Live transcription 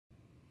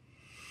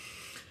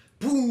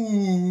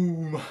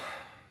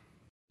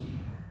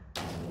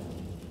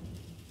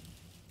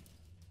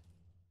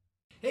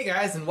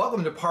guys, and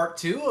welcome to part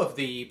 2 of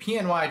the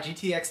PNY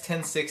GTX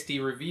 1060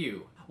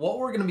 review. What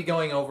we're going to be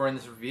going over in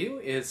this review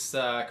is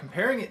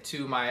comparing it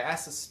to my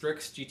Asus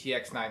Strix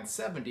GTX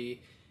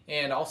 970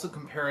 and also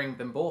comparing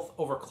them both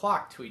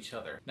overclocked to each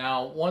other.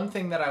 Now, one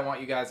thing that I want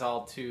you guys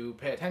all to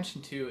pay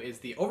attention to is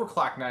the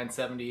overclocked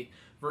 970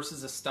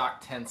 versus a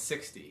stock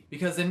 1060.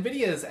 Because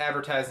NVIDIA is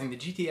advertising the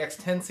GTX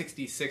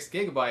 1060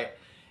 6GB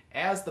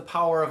as the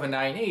power of a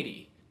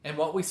 980. And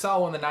what we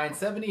saw when the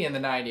 970 and the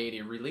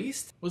 980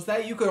 released was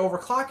that you could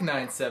overclock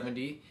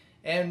 970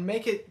 and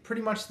make it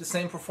pretty much the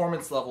same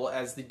performance level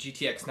as the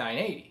GTX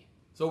 980.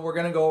 So we're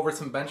going to go over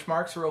some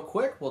benchmarks real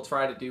quick. We'll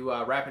try to do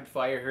rapid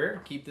fire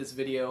here, keep this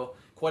video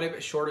quite a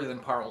bit shorter than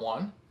part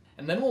 1.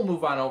 And then we'll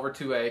move on over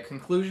to a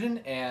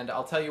conclusion, and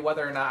I'll tell you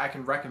whether or not I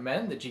can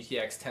recommend the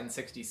GTX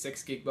 1060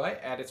 6GB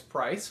at its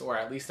price, or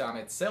at least on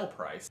its sale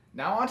price.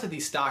 Now onto the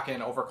stock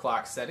and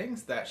overclock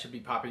settings that should be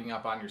popping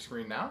up on your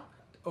screen now.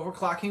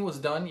 Overclocking was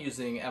done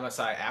using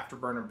MSI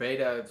Afterburner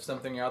Beta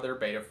something or other,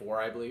 Beta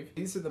 4 I believe.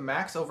 These are the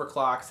max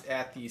overclocks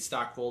at the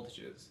stock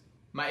voltages.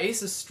 My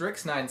Asus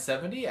Strix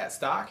 970 at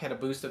stock had a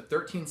boost of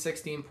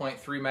 1316.3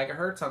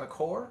 MHz on the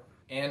core,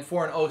 and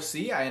for an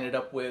OC I ended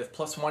up with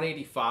plus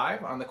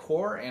 185 on the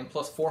core and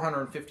plus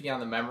 450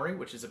 on the memory,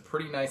 which is a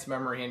pretty nice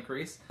memory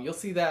increase. You'll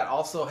see that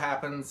also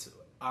happens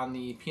on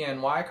the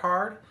PNY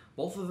card.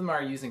 Both of them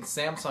are using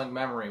Samsung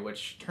memory,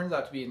 which turns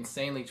out to be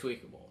insanely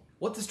tweakable.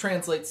 What this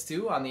translates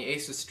to on the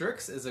Asus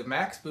Strix is a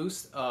max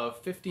boost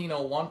of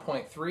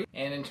 1501.3,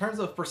 and in terms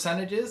of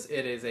percentages,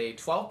 it is a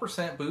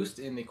 12% boost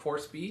in the core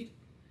speed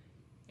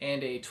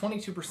and a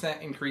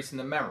 22% increase in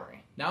the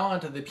memory. Now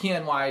onto the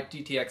PNY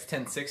GTX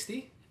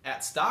 1060.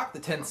 At stock, the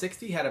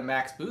 1060 had a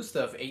max boost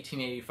of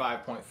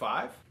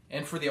 1885.5,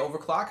 and for the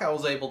overclock, I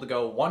was able to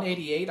go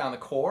 188 on the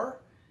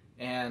core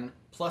and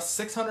plus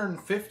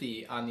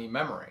 650 on the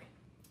memory.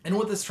 And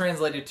what this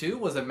translated to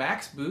was a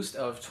max boost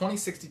of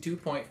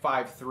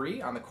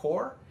 2062.53 on the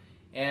core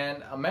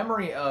and a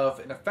memory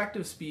of an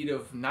effective speed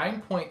of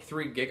 9.3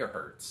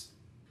 gigahertz.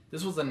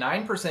 This was a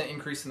 9%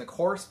 increase in the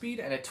core speed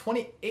and a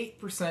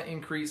 28%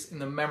 increase in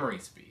the memory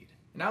speed.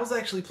 And I was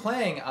actually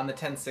playing on the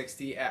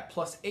 1060 at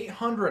plus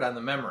 800 on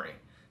the memory.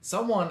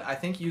 Someone, I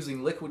think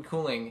using liquid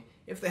cooling,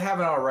 if they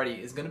haven't already,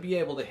 is going to be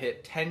able to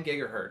hit 10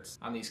 gigahertz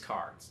on these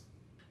cards.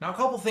 Now, a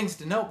couple things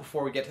to note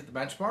before we get to the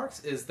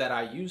benchmarks is that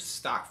I used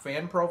stock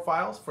fan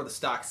profiles for the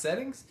stock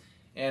settings,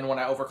 and when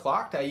I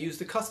overclocked, I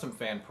used a custom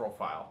fan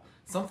profile,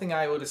 something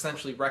I would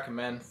essentially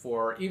recommend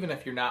for even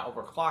if you're not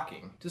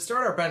overclocking. To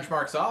start our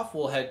benchmarks off,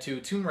 we'll head to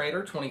Tomb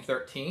Raider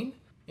 2013.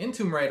 In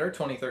Tomb Raider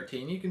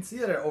 2013, you can see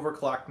that an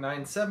overclocked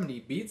 970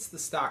 beats the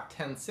stock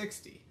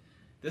 1060.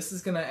 This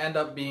is going to end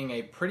up being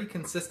a pretty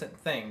consistent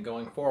thing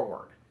going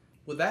forward.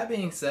 With that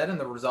being said, and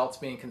the results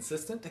being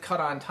consistent, to cut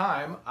on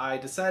time, I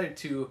decided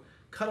to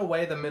cut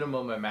away the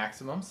minimum and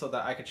maximum so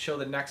that I could show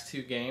the next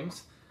two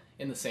games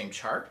in the same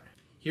chart.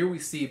 Here we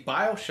see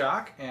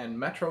BioShock and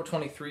Metro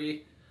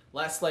 23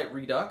 Last Light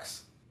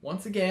Redux.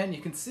 Once again,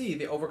 you can see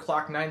the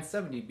overclocked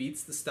 970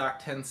 beats the stock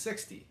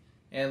 1060.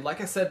 And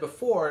like I said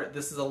before,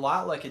 this is a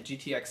lot like a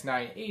GTX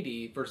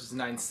 980 versus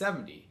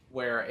 970,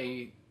 where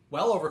a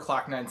well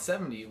overclocked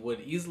 970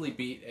 would easily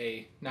beat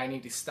a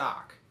 980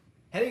 stock.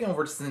 Heading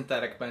over to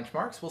synthetic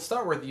benchmarks, we'll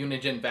start with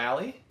Unigine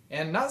Valley.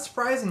 And not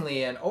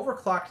surprisingly, an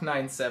overclocked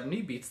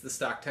 970 beats the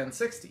stock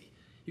 1060.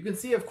 You can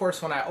see, of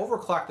course, when I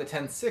overclock the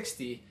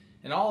 1060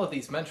 in all of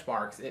these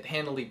benchmarks, it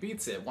handily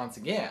beats it once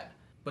again.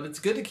 But it's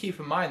good to keep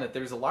in mind that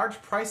there's a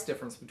large price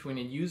difference between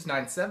a used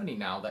 970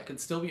 now that could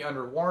still be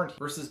under warranty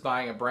versus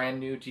buying a brand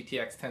new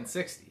GTX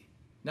 1060.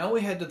 Now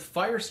we head to the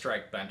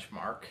Firestrike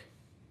benchmark,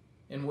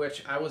 in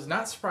which I was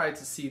not surprised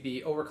to see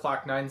the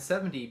overclocked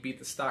 970 beat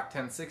the stock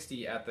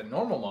 1060 at the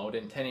normal mode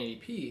in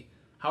 1080p.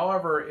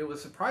 However, it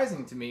was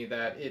surprising to me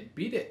that it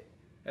beat it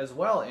as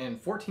well in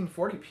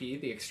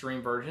 1440p, the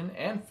extreme version,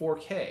 and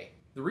 4K.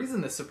 The reason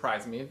this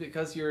surprised me is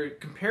because you're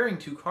comparing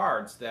two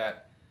cards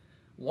that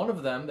one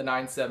of them, the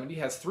 970,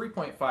 has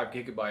 3.5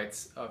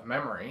 gigabytes of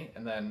memory,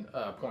 and then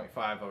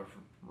 0.5 of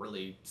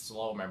really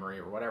slow memory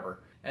or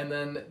whatever. And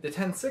then the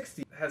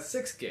 1060 has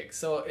 6 gigs,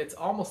 so it's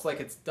almost like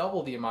it's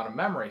double the amount of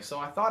memory. So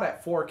I thought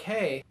at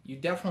 4K, you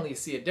definitely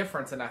see a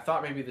difference, and I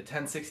thought maybe the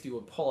 1060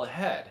 would pull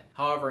ahead.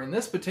 However, in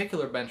this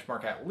particular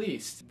benchmark at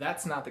least,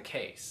 that's not the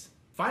case.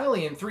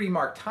 Finally, in 3D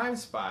Mark Time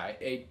Spy,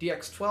 a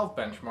DX12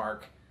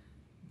 benchmark,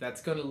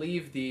 that's going to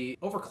leave the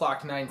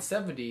overclocked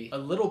 970 a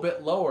little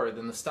bit lower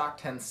than the stock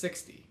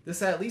 1060.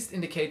 This at least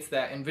indicates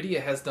that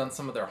NVIDIA has done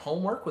some of their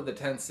homework with the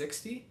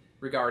 1060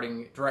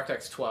 regarding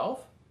DirectX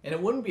 12, and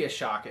it wouldn't be a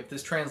shock if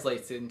this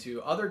translates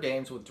into other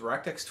games with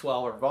DirectX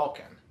 12 or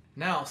Vulkan.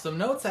 Now, some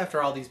notes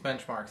after all these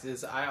benchmarks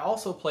is I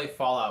also play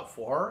Fallout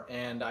 4,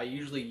 and I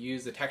usually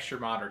use a texture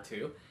mod or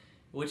two,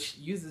 which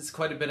uses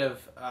quite a bit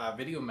of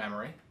video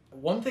memory.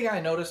 One thing I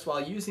noticed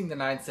while using the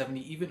 970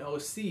 even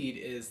OC'd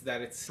is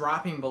that it's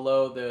dropping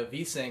below the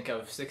VSync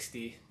of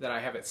 60 that I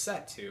have it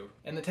set to,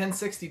 and the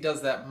 1060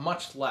 does that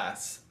much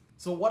less.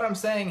 So what I'm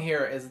saying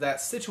here is that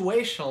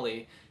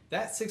situationally,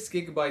 that 6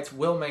 gigabytes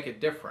will make a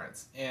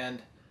difference,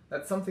 and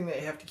that's something that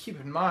you have to keep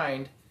in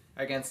mind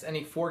against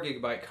any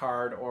 4GB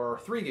card or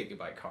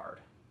 3GB card.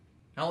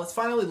 Now let's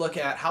finally look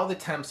at how the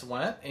temps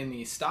went in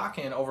the stock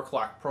and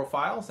overclock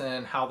profiles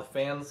and how the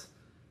fans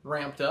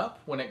ramped up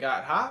when it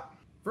got hot.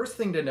 First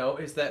thing to note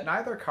is that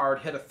neither card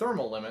hit a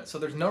thermal limit, so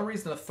there's no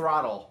reason to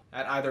throttle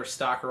at either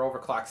stock or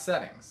overclock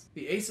settings.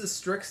 The Asus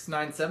Strix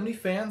 970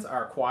 fans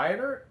are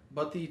quieter,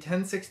 but the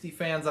 1060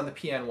 fans on the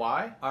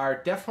PNY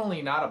are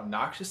definitely not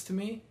obnoxious to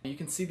me. You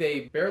can see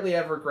they barely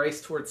ever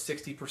grace towards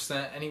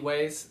 60%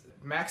 anyways.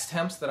 Max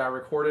temps that I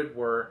recorded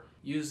were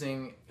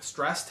using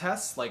stress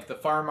tests, like the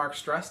FireMark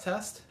stress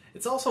test.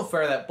 It's also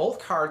fair that both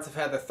cards have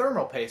had the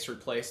thermal paste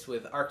replaced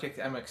with Arctic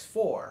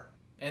MX4.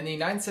 And the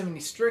 970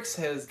 Strix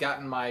has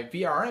gotten my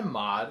VRM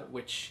mod,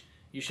 which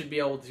you should be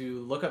able to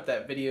look up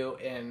that video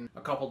in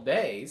a couple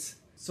days.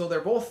 So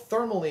they're both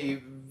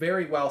thermally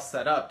very well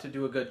set up to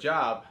do a good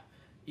job,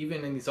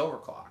 even in these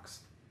overclocks.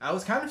 I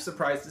was kind of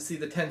surprised to see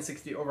the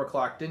 1060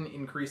 overclock didn't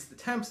increase the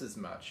temps as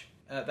much.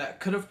 That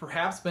could have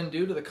perhaps been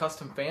due to the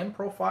custom fan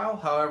profile,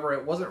 however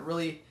it wasn't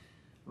really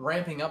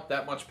ramping up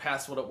that much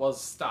past what it was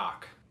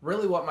stock.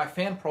 Really what my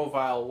fan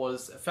profile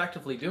was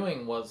effectively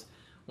doing was,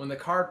 when the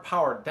card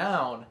powered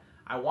down,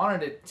 I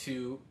wanted it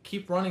to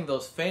keep running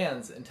those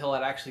fans until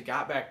it actually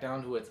got back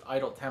down to its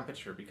idle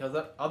temperature, because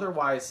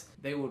otherwise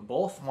they would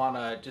both want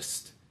to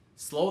just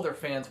slow their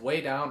fans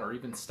way down or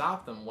even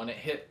stop them when it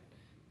hit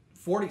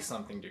 40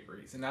 something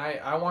degrees. And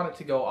I want it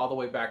to go all the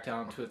way back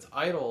down to its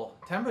idle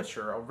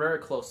temperature or very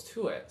close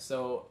to it.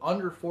 So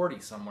under 40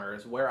 somewhere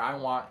is where I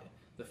want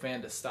the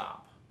fan to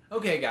stop.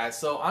 Okay guys,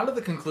 so on to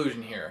the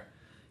conclusion here.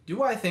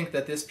 Do I think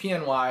that this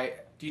PNY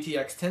GTX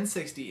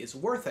 1060 is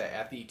worth it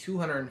at the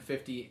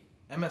 $250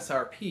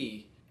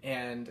 MSRP,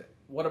 and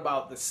what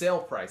about the sale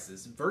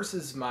prices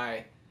versus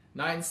my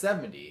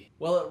 970?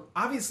 Well, it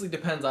obviously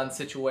depends on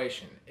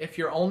situation. If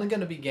you're only going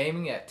to be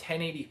gaming at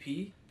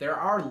 1080p, there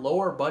are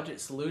lower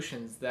budget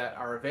solutions that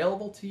are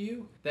available to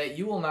you that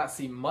you will not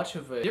see much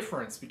of a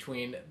difference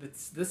between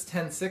this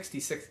 1060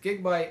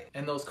 6GB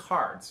and those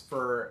cards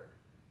for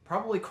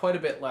probably quite a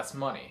bit less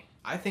money.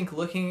 I think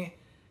looking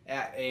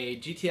at a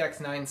GTX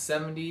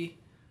 970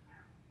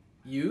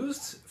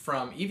 used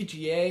from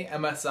EVGA,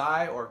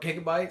 MSI, or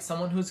Gigabyte,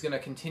 someone who's going to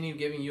continue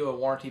giving you a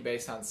warranty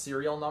based on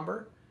serial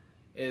number,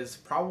 is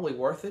probably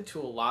worth it to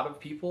a lot of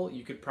people.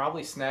 You could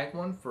probably snag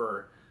one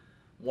for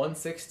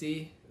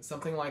 $160,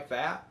 something like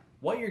that.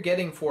 What you're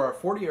getting for a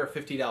 $40 or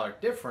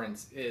 $50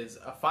 difference is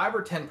a 5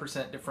 or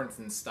 10% difference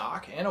in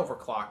stock and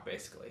overclock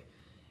basically,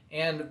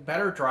 and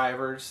better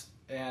drivers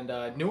and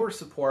newer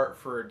support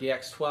for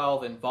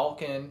DX12 and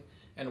Vulkan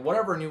and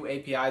whatever new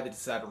API they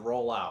decide to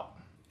roll out.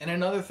 And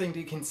another thing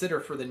to consider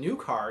for the new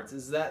cards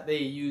is that they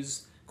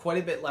use quite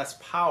a bit less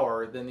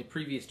power than the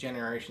previous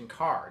generation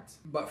cards.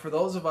 But for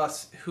those of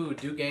us who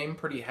do game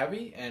pretty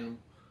heavy and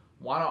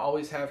want to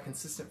always have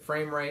consistent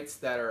frame rates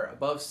that are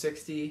above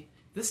 60,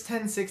 this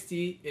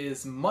 1060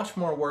 is much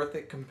more worth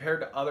it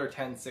compared to other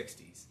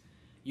 1060s.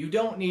 You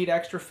don't need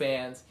extra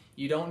fans,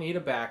 you don't need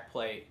a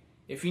backplate.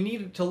 If you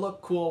need it to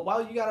look cool,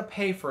 well, you gotta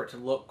pay for it to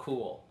look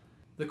cool.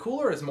 The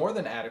cooler is more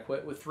than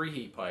adequate with 3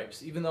 heat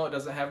pipes, even though it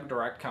doesn't have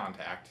direct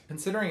contact,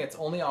 considering it's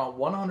only a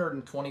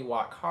 120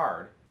 watt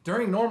card.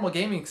 During normal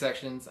gaming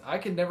sessions, I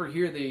could never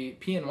hear the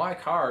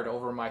PNY card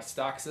over my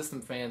stock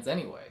system fans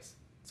anyways.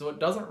 So it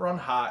doesn't run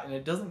hot and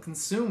it doesn't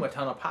consume a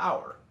ton of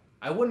power.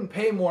 I wouldn't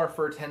pay more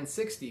for a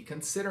 1060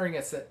 considering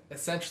it's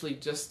essentially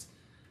just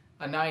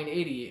a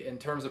 980 in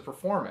terms of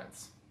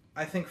performance.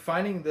 I think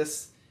finding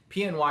this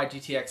PNY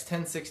GTX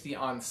 1060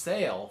 on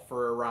sale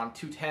for around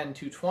 $210,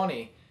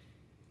 $220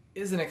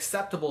 is an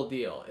acceptable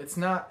deal. It's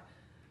not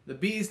the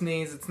bee's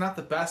knees, it's not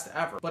the best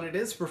ever, but it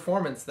is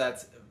performance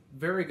that's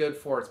very good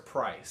for its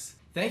price.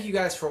 Thank you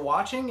guys for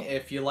watching.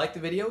 If you liked the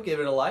video, give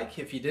it a like.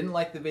 If you didn't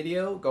like the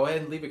video, go ahead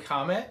and leave a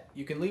comment.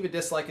 You can leave a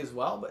dislike as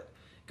well, but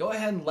go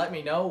ahead and let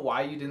me know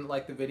why you didn't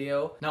like the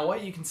video. Now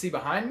what you can see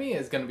behind me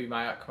is going to be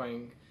my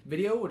upcoming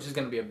video, which is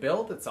going to be a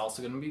build. It's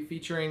also going to be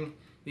featuring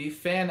the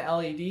fan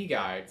LED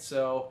guide.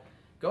 So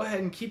go ahead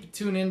and keep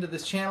tuned into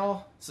this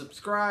channel,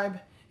 subscribe,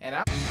 and